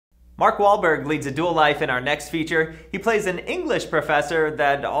Mark Wahlberg leads a dual life in our next feature. He plays an English professor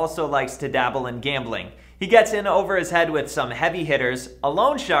that also likes to dabble in gambling. He gets in over his head with some heavy hitters, a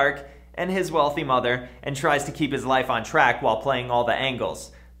loan shark, and his wealthy mother, and tries to keep his life on track while playing all the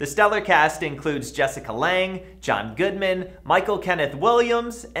angles. The stellar cast includes Jessica Lange, John Goodman, Michael Kenneth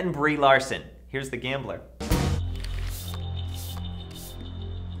Williams, and Brie Larson. Here's The Gambler.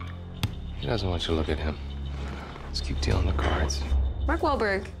 He doesn't want you to look at him. Let's keep dealing the cards. Mark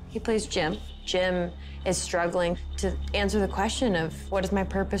Wahlberg, he plays Jim. Jim is struggling to answer the question of what is my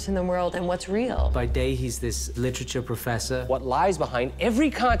purpose in the world and what's real. By day, he's this literature professor. What lies behind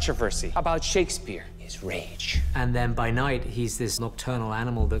every controversy about Shakespeare is rage. And then by night, he's this nocturnal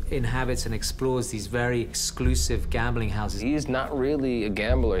animal that inhabits and explores these very exclusive gambling houses. He's not really a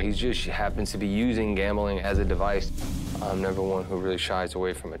gambler. He just happens to be using gambling as a device. I'm never one who really shies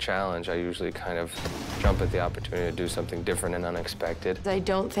away from a challenge. I usually kind of jump at the opportunity to do something different and unexpected. I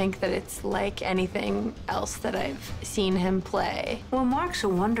don't think that it's like anything else that I've seen him play. Well, Mark's a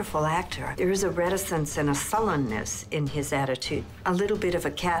wonderful actor. There is a reticence and a sullenness in his attitude, a little bit of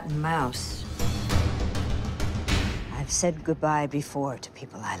a cat and mouse. I've said goodbye before to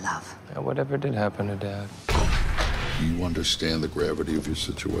people I love. Yeah, whatever did happen to Dad? Do you understand the gravity of your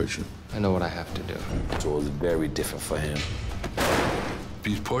situation? I know what I have to do. So it was very different for him.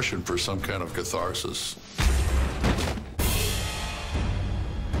 He's pushing for some kind of catharsis.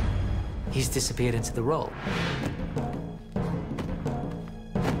 He's disappeared into the role.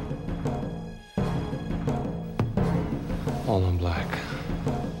 All in black.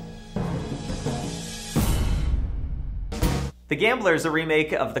 The Gambler is a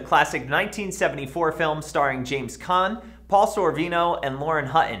remake of the classic 1974 film starring James Caan, Paul Sorvino, and Lauren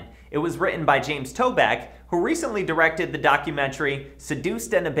Hutton. It was written by James Toback, who recently directed the documentary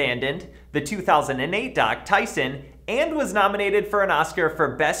Seduced and Abandoned, the 2008 doc Tyson, and was nominated for an Oscar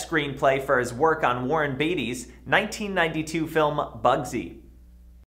for Best Screenplay for his work on Warren Beatty's 1992 film Bugsy.